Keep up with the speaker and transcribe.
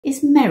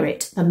Is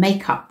Merit, the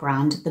makeup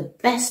brand, the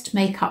best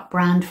makeup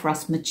brand for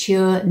us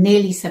mature,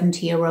 nearly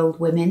 70-year-old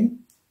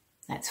women?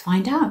 Let's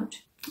find out.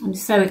 I'm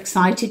so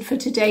excited for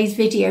today's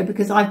video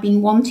because I've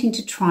been wanting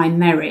to try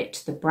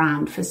Merit, the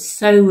brand, for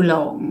so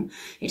long.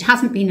 It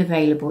hasn't been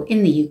available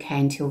in the UK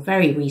until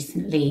very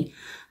recently,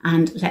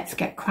 and let's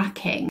get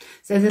cracking.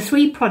 So the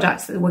three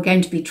products that we're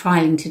going to be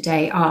trialing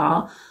today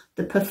are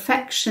the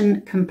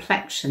Perfection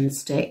Complexion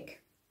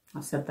Stick.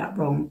 I said that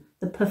wrong.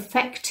 The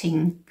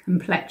Perfecting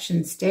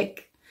Complexion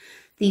Stick,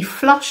 the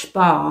Flush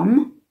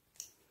Balm,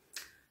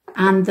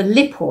 and the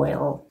lip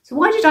oil. So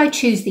why did I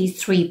choose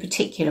these three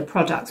particular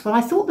products? Well,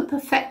 I thought the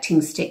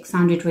Perfecting Stick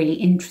sounded really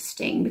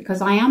interesting because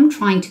I am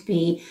trying to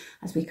be,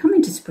 as we come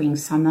into spring,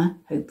 summer,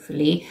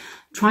 hopefully,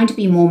 trying to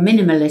be more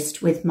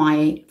minimalist with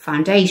my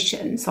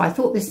foundation. So I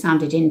thought this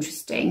sounded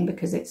interesting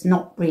because it's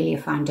not really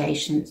a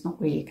foundation, it's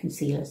not really a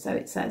concealer. So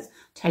it says, I'll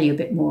tell you a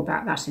bit more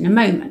about that in a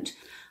moment.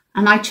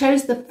 And I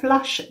chose the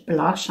Flush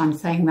Blush, I'm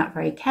saying that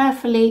very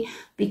carefully,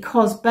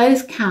 because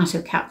both Kat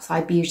of Cat's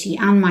Eye Beauty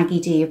and Maggie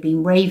D have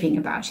been raving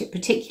about it,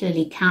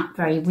 particularly Kat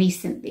very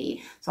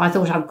recently. So I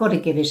thought I've got to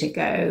give it a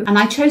go. And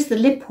I chose the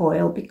lip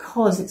oil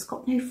because it's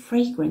got no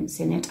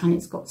fragrance in it and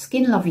it's got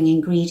skin-loving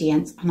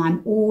ingredients, and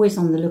I'm always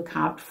on the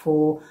lookout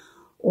for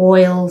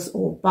oils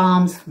or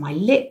balms for my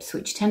lips,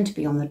 which tend to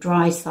be on the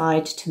dry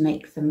side, to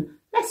make them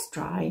less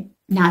dry.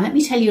 Now, let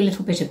me tell you a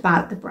little bit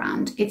about the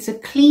brand. It's a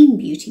clean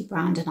beauty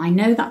brand, and I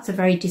know that's a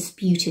very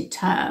disputed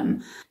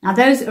term. Now,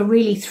 those are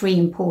really three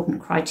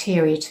important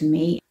criteria to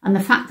me, and the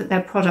fact that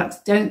their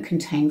products don't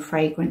contain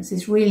fragrance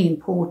is really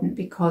important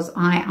because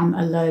I am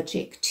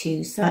allergic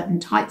to certain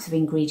types of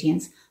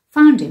ingredients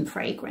found in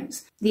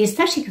fragrance. The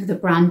aesthetic of the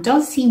brand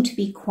does seem to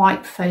be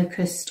quite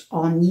focused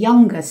on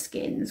younger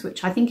skins,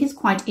 which I think is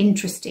quite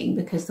interesting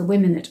because the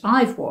women that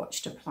I've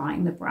watched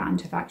applying the brand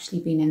have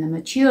actually been in the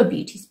mature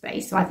beauty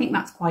space. So I think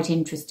that's quite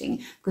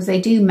interesting because they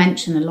do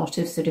mention a lot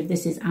of sort of,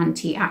 this is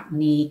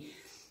anti-acne,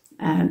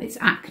 it's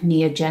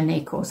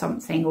acneogenic or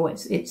something, or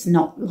it's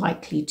not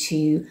likely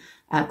to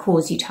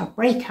cause you to have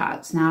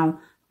breakouts. Now,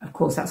 of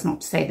course, that's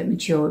not to say that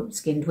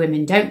mature-skinned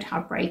women don't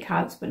have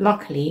breakouts, but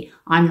luckily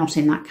I'm not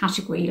in that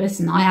category.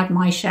 Listen, I had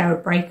my share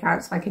of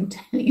breakouts, I can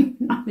tell you,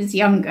 when I was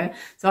younger,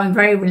 so I'm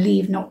very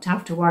relieved not to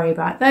have to worry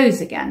about those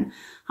again.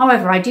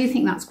 However, I do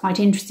think that's quite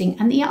interesting.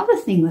 And the other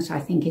thing that I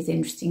think is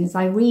interesting as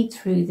I read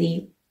through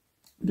the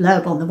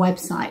blurb on the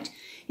website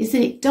is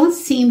that it does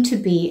seem to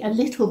be a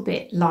little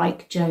bit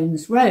like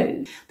Jones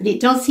Road, but it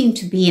does seem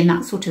to be in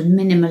that sort of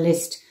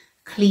minimalist,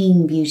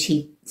 clean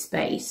beauty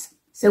space.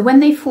 So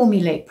when they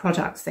formulate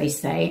products, they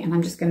say, and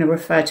I'm just going to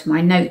refer to my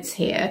notes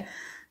here,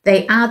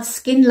 they add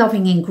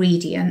skin-loving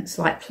ingredients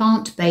like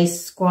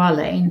plant-based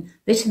squalane,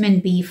 vitamin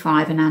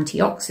B5 and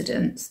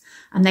antioxidants,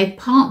 and they've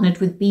partnered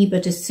with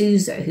Biba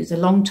D'Souza, who's a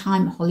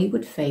long-time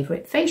Hollywood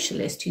favourite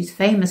facialist who's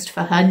famous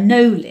for her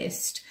no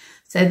list.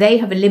 So they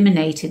have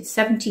eliminated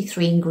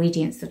 73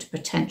 ingredients that are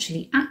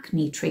potentially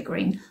acne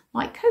triggering,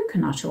 like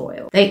coconut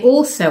oil. They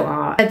also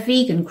are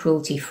vegan,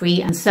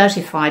 cruelty-free and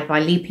certified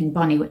by Leaping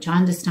Bunny, which I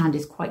understand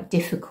is quite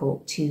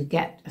difficult to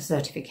get a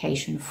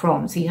certification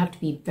from. So you have to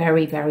be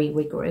very, very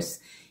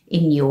rigorous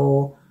in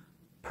your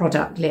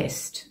product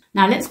list.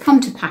 Now let's come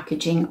to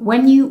packaging.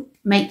 When you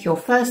make your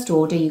first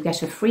order, you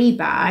get a free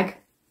bag.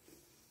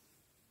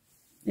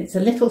 It's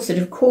a little sort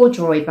of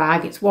corduroy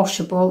bag. It's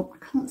washable.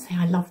 I can't say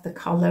I love the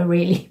colour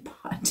really,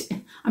 but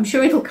I'm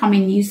sure it'll come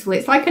in useful.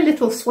 It's like a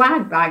little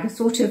swag bag, a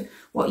sort of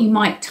what you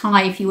might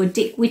tie if you were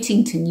Dick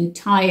Whittington. You'd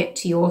tie it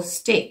to your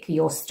stick,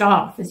 your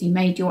staff, as you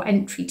made your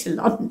entry to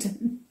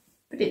London.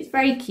 But it's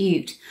very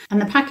cute.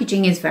 And the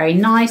packaging is very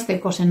nice.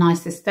 They've got a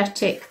nice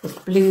aesthetic, this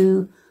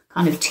blue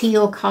kind of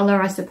teal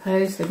colour, I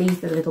suppose. So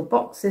these are the little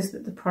boxes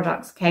that the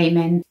products came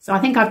in. So I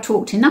think I've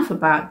talked enough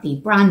about the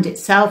brand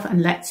itself,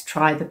 and let's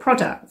try the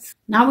products.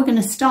 Now we're going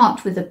to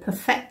start with the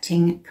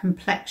Perfecting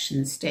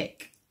Complexion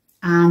Stick.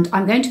 And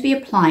I'm going to be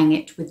applying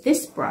it with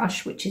this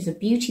brush, which is a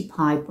Beauty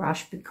Pie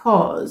brush,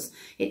 because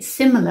it's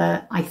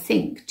similar, I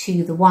think,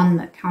 to the one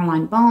that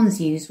Caroline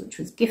Barnes used, which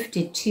was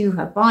gifted to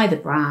her by the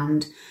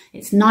brand.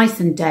 It's nice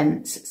and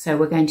dense, so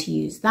we're going to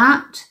use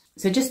that.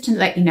 So just to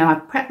let you know,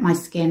 I've prepped my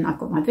skin. I've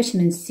got my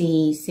vitamin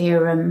C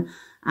serum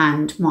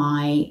and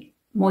my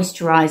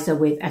moisturiser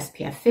with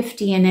SPF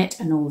 50 in it,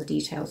 and all the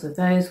details of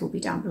those will be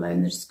down below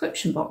in the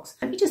description box.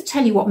 Let me just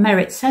tell you what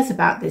Merit says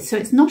about this. So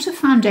it's not a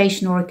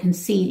foundation or a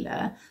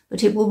concealer,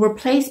 but it will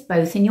replace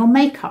both in your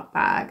makeup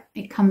bag.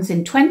 It comes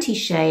in 20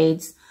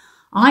 shades.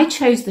 I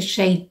chose the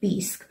shade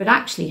Bisque, but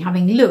actually,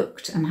 having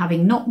looked and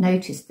having not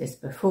noticed this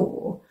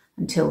before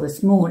until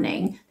this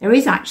morning, there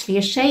is actually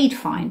a shade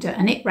finder,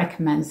 and it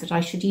recommends that I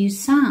should use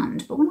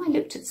sand. But when I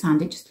looked at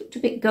sand, it just looked a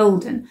bit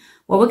golden.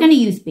 Well, we're going to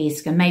use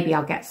Bisque, and maybe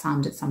I'll get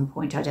sand at some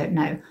point, I don't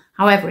know.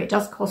 However, it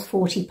does cost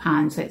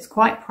 £40, so it's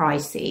quite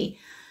pricey.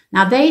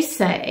 Now they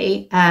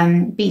say,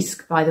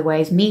 Bisque, by the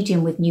way, is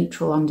medium with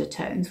neutral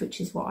undertones,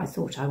 which is what I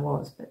thought I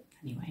was, but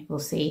anyway, we'll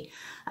see.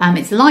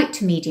 It's light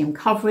to medium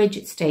coverage.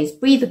 It stays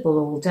breathable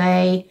all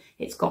day.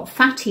 It's got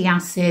fatty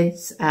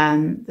acids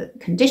that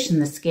condition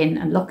the skin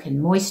and lock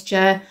in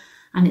moisture.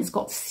 and it's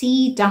got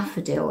sea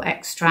daffodil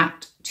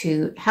extract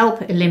to help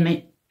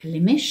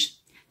diminish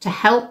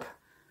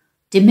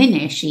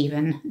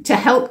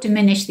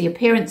the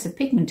appearance of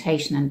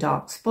pigmentation and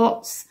dark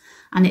spots,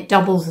 and it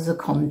doubles as a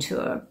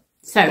contour.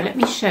 So let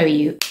me show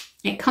you.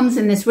 It comes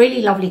in this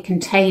really lovely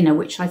container,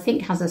 which I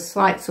think has a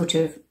slight sort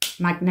of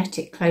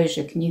magnetic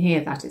closure. Can you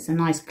hear that? It's a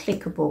nice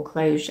clickable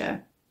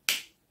closure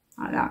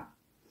like that.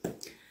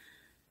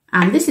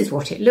 And this is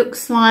what it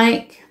looks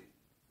like.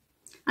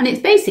 And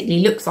it basically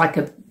looks like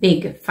a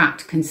big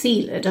fat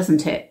concealer,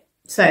 doesn't it?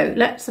 So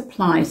let's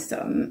apply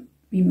some.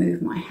 Let me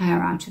move my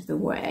hair out of the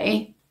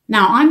way.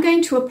 Now I'm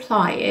going to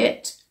apply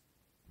it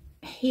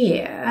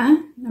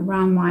here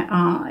around my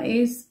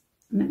eyes.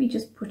 Let me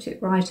just put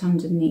it right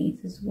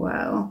underneath as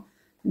well.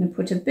 I'm going to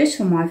put a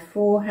bit on my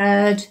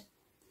forehead,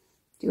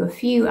 do a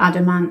few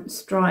adamant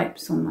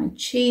stripes on my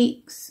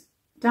cheeks,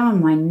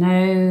 down my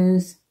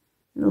nose,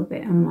 a little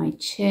bit on my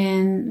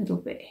chin, a little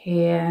bit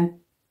here.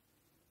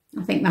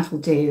 I think that'll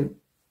do.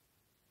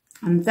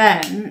 And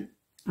then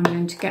I'm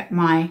going to get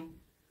my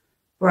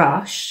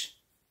brush.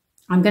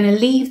 I'm going to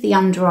leave the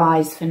under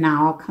eyes for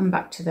now. I'll come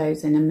back to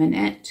those in a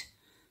minute.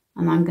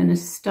 And I'm going to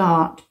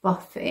start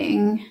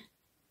buffing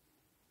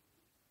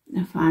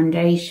the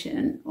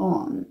foundation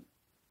on.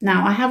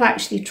 Now, I have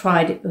actually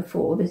tried it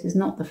before. This is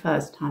not the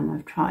first time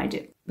I've tried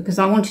it, because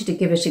I wanted to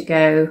give it a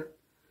go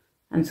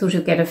and sort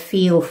of get a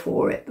feel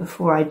for it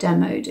before I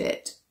demoed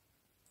it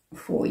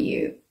for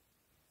you.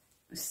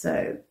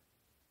 So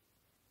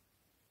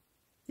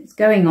it's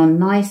going on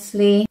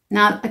nicely.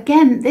 Now,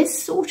 again,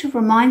 this sort of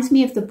reminds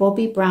me of the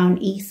Bobbi Brown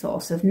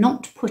ethos of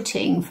not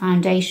putting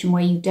foundation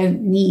where you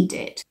don't need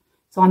it.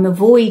 So I'm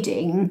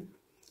avoiding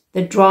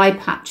the dry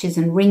patches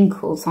and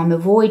wrinkles. I'm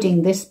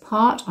avoiding this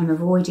part, I'm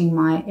avoiding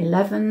my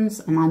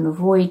 11s, and I'm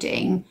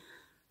avoiding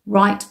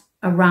right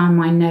around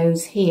my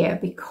nose here,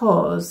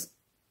 because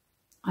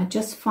I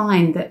just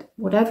find that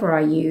whatever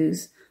I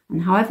use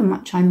and however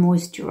much I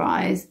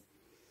moisturize,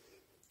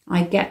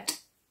 I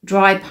get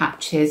dry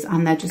patches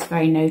and they're just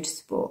very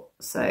noticeable.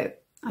 So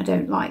I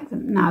don't like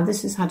them. Now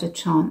this has had a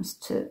chance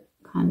to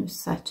kind of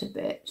set a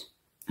bit.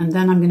 And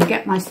then I'm going to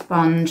get my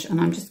sponge and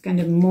I'm just going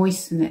to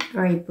moisten it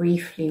very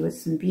briefly with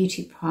some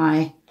Beauty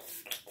Pie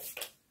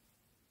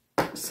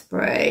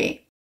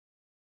spray.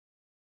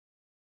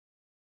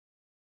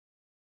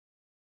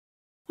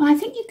 Well, I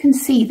think you can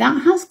see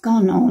that has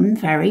gone on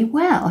very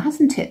well,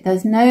 hasn't it?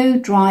 There's no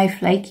dry,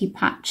 flaky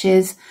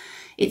patches.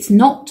 It's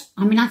not,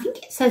 I mean, I think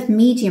it says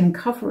medium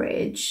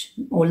coverage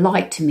or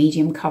light to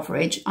medium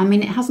coverage. I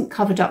mean, it hasn't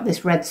covered up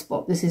this red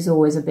spot. This is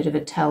always a bit of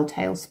a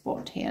telltale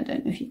spot here. I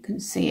don't know if you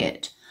can see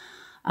it.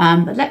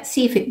 But let's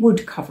see if it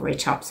would cover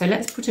it up. So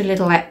let's put a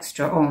little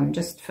extra on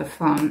just for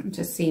fun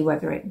to see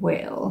whether it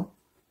will.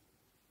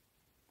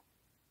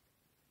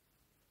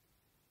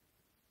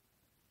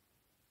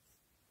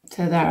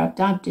 So there, I've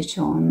dabbed it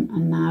on,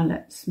 and now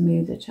let's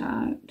smooth it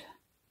out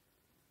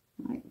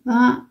like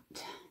that.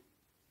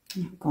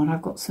 Oh God,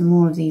 I've got some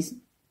more of these.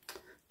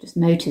 Just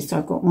noticed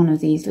I've got one of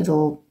these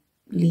little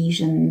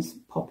lesions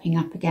popping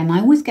up again. I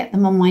always get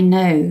them on my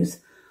nose.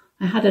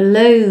 I had a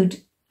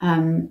load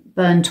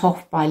burnt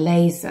off by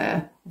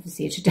laser,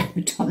 obviously at a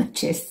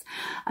dermatologist,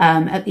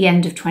 at the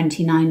end of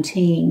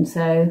 2019.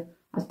 So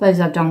I suppose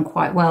I've done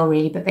quite well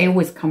really, but they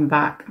always come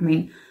back. I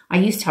mean, I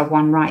used to have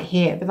one right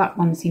here, but that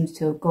one seems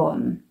to have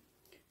gone.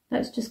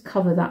 Let's just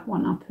cover that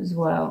one up as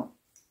well,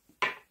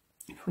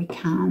 if we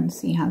can,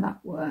 see how that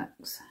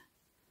works.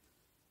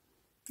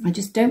 I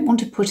just don't want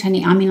to put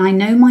any, I mean, I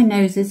know my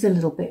nose is a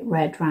little bit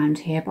red round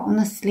here, but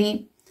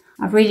honestly,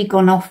 I've really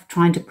gone off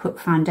trying to put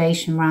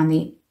foundation around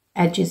the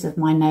edges of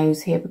my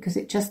nose here because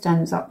it just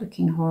ends up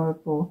looking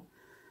horrible.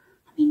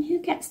 I mean, who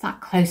gets that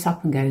close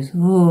up and goes,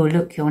 oh,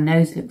 look, your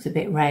nose looks a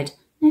bit red?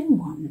 No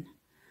one.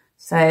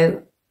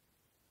 So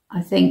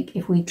I think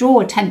if we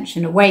draw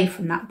attention away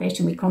from that bit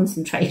and we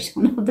concentrate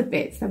on other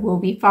bits, then we'll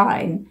be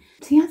fine.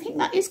 See, I think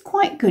that is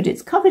quite good.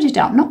 It's covered it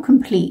up, not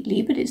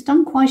completely, but it's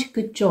done quite a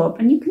good job.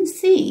 And you can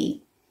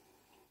see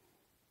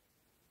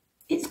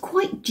it's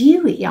quite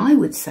dewy, I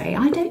would say.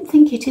 I don't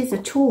think it is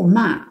at all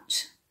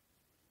matte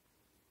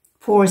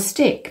for a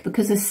stick,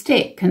 because a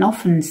stick can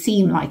often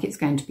seem like it's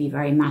going to be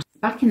very matte.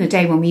 Back in the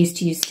day when we used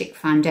to use stick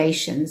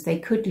foundations, they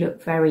could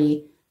look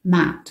very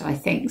matte, I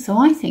think. So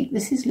I think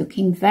this is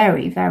looking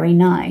very, very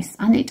nice.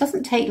 And it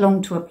doesn't take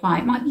long to apply.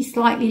 It might be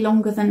slightly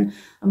longer than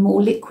a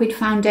more liquid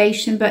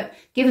foundation, but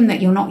given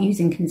that you're not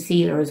using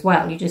concealer as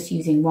well, you're just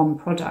using one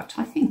product,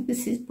 I think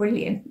this is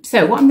brilliant.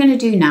 So what I'm going to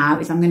do now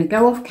is I'm going to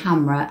go off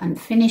camera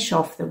and finish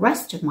off the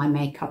rest of my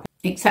makeup,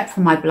 except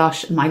for my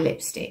blush and my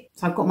lipstick.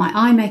 So I've got my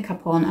eye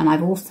makeup on, and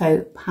I've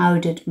also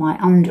powdered my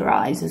under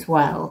eyes as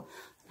well.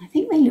 I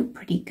think they look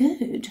pretty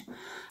good.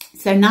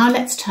 So now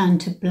let's turn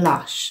to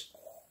blush.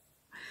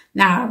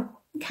 Now,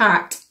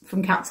 Kat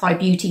from Cat's Eye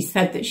Beauty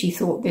said that she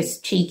thought this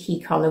cheeky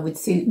colour would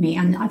suit me,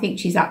 and I think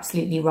she's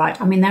absolutely right.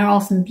 I mean, there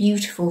are some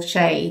beautiful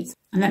shades,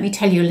 and let me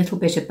tell you a little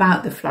bit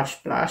about the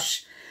Flush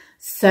blush.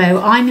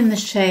 So I'm in the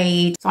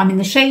shade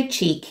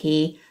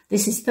Cheeky.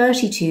 This is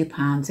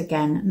 £32,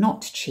 again,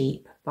 not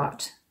cheap,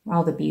 but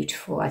rather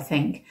beautiful, I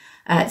think.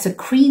 It's a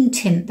cream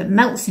tint that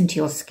melts into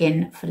your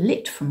skin for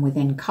lit from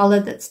within colour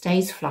that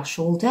stays flush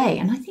all day.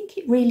 And I think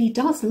it really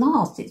does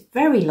last. It's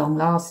very long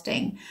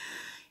lasting.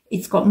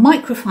 It's got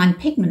microfine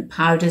pigment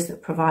powders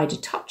that provide a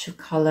touch of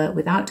colour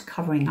without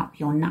covering up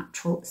your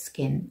natural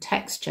skin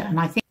texture. And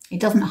I think it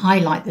doesn't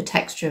highlight the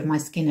texture of my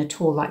skin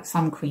at all like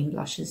some cream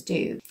blushes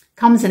do.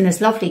 Comes in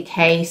this lovely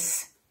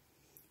case.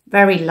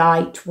 Very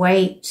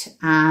lightweight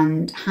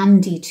and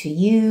handy to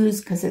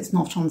use because it's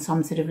not on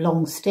some sort of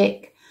long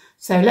stick.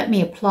 So let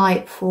me apply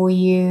it for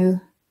you.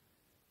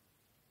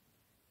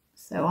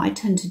 So I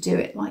tend to do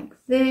it like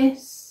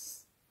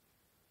this.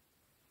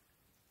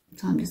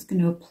 So I'm just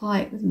going to apply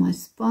it with my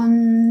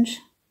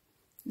sponge.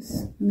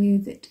 Just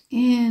smooth it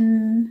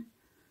in.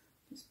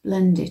 Just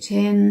blend it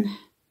in.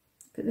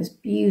 Look at this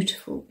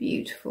beautiful,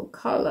 beautiful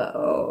colour.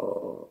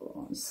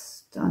 Oh,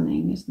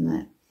 stunning, isn't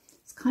it?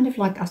 Kind of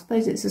like, I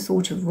suppose it's a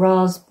sort of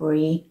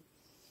raspberry,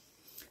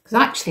 because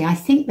actually I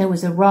think there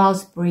was a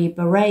raspberry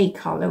beret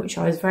colour which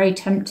I was very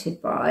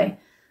tempted by,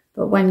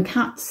 but when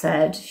Kat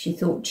said she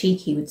thought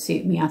cheeky would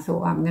suit me, I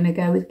thought I'm going to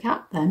go with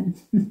Kat then.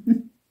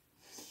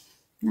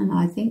 And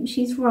I think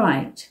she's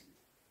right.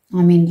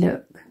 I mean,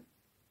 look,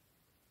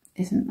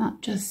 isn't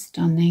that just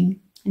stunning?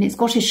 And it's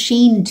got a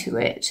sheen to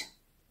it.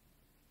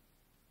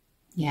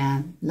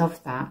 Yeah,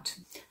 love that.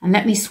 And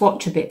let me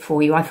swatch a bit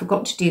for you. I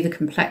forgot to do the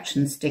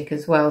complexion stick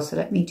as well, so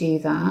let me do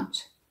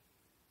that.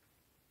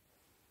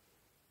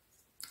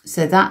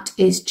 So that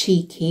is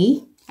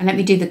cheeky. And let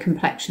me do the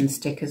complexion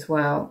stick as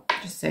well,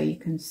 just so you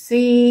can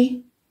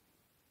see.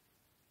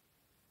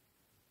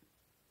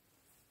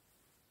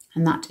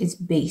 And that is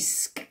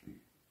BISQUE.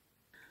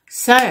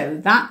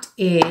 So that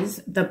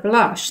is the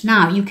blush.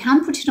 Now you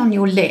can put it on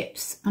your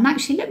lips. And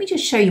actually, let me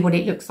just show you what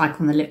it looks like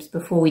on the lips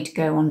before we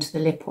go on to the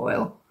lip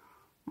oil.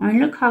 I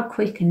mean, look how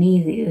quick and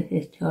easy this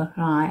is to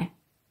apply.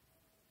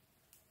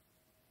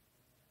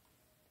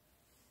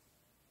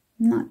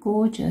 Isn't that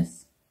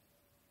gorgeous?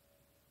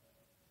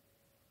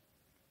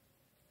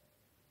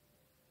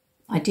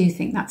 I do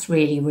think that's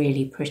really,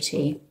 really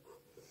pretty.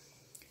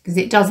 Because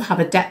it does have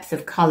a depth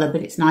of colour,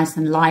 but it's nice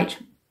and light.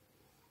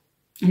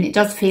 And it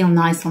does feel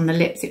nice on the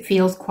lips. It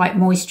feels quite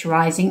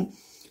moisturising.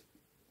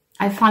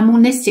 If I'm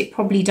honest, it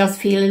probably does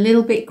feel a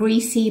little bit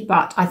greasy,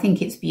 but I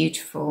think it's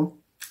beautiful.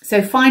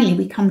 So finally,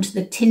 we come to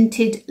the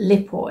tinted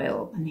lip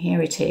oil, and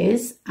here it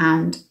is.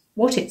 And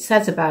what it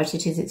says about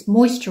it is it's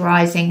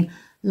moisturising,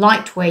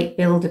 lightweight,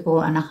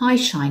 buildable, and a high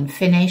shine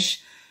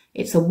finish.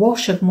 It's a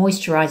wash of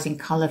moisturising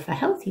colour for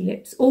healthy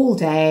lips all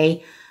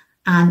day.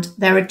 And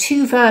there are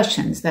two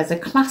versions. There's a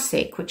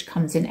classic, which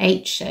comes in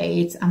 8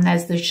 shades, and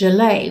there's the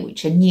Gelee,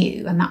 which are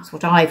new, and that's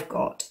what I've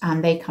got.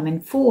 And they come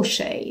in 4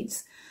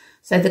 shades.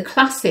 So the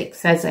classic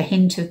says a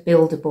hint of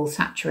buildable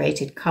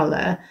saturated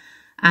colour,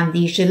 and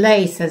the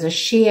Gelee says a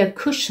sheer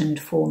cushioned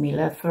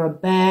formula for a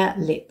bare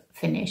lip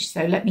finish.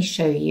 So let me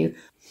show you.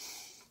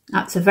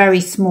 That's a very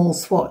small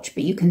swatch,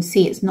 but you can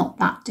see it's not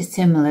that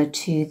dissimilar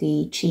to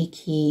the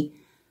cheeky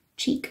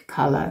cheek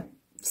colour.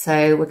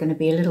 So we're going to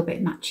be a little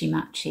bit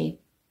matchy-matchy.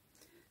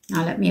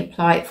 Now let me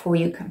apply it for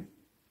you.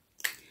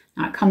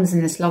 Now it comes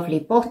in this lovely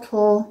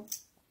bottle.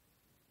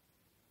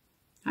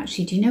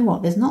 Actually, do you know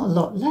what? There's not a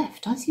lot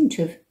left. I seem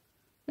to have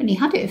only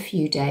had it a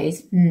few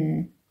days.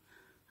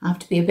 I have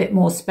to be a bit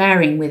more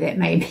sparing with it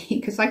maybe,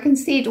 because I can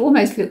see it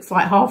almost looks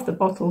like half the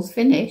bottle's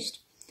finished.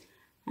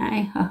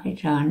 Hey, how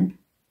it done?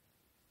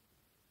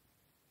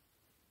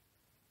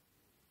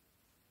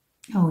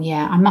 Oh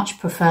yeah, I much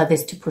prefer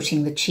this to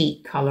putting the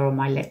cheek colour on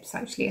my lips,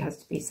 actually, it has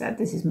to be said.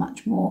 This is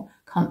much more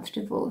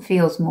comfortable. It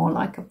feels more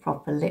like a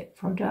proper lip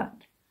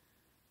product.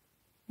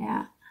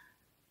 Yeah.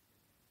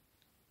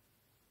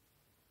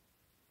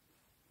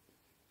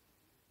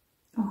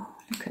 Oh,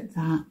 look at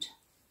that.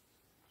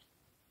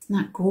 Isn't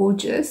that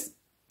gorgeous?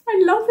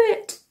 I love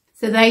it.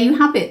 So there you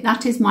have it.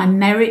 That is my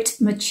Merit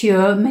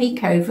Mature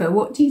makeover.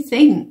 What do you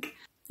think?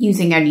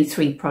 Using only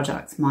 3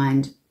 products,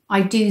 mind.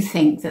 I do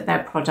think that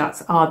their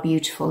products are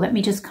beautiful. Let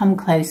me just come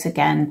close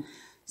again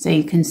so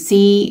you can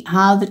see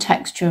how the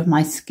texture of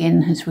my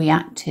skin has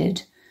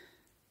reacted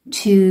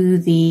to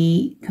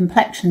the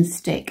complexion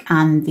stick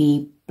and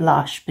the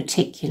blush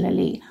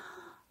particularly.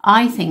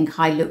 I think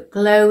I look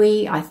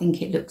glowy. I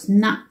think it looks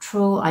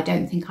natural. I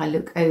don't think I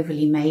look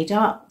overly made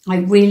up. I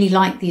really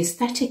like the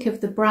aesthetic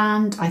of the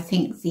brand. I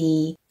think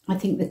the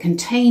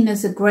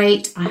containers are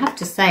great. I have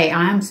to say,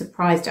 I am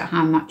surprised at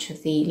how much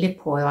of the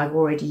lip oil I've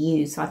already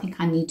used. So I think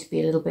I need to be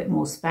a little bit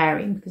more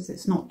sparing because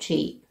it's not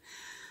cheap.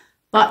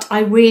 But I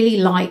really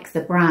like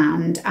the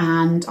brand,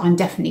 and I'm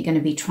definitely going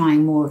to be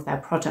trying more of their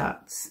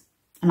products.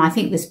 And I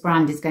think this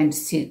brand is going to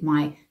suit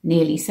my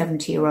nearly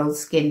 70-year-old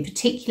skin,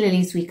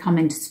 particularly as we come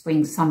into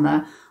spring,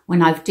 summer,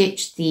 when I've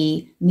ditched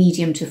the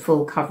medium to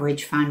full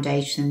coverage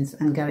foundations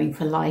and going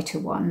for lighter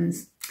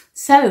ones.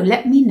 So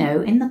let me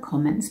know in the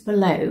comments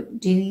below,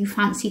 do you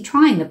fancy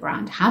trying the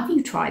brand? Have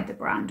you tried the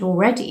brand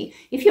already?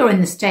 If you're in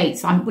the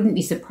States, I wouldn't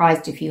be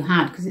surprised if you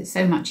had, because it's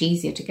so much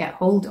easier to get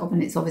hold of,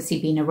 and it's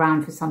obviously been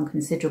around for some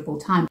considerable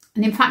time.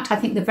 And in fact, I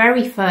think the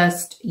very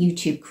first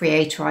YouTube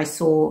creator I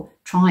saw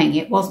trying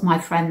it was my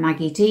friend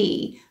Maggie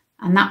D.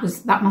 And that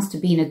must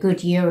have been a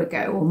good year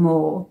ago or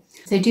more.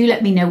 So do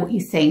let me know what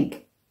you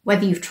think,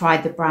 whether you've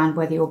tried the brand,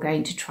 whether you're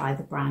going to try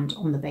the brand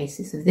on the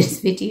basis of this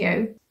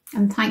video.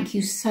 And thank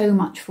you so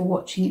much for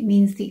watching. It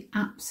means the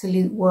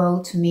absolute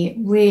world to me. It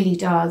really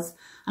does.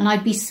 And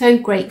I'd be so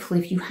grateful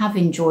if you have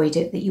enjoyed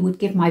it, that you would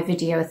give my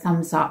video a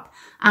thumbs up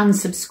and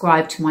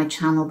subscribe to my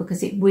channel,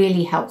 because it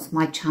really helps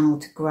my channel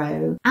to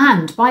grow.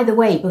 And by the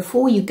way,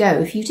 before you go,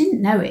 if you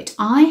didn't know it,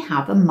 I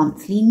have a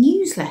monthly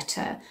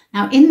newsletter.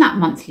 Now, in that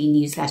monthly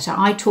newsletter,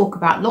 I talk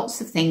about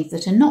lots of things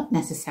that are not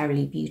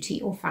necessarily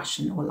beauty or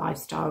fashion or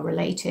lifestyle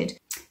related.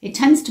 It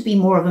tends to be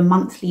more of a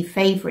monthly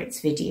favourites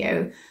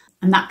video,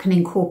 and that can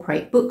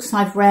incorporate books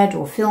I've read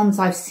or films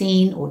I've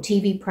seen or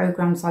TV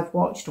programmes I've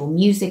watched or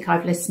music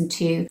I've listened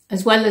to,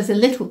 as well as a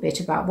little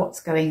bit about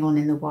what's going on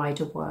in the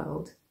wider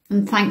world.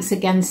 And thanks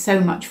again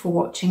so much for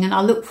watching, and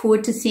I'll look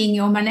forward to seeing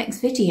you on my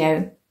next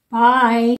video. Bye!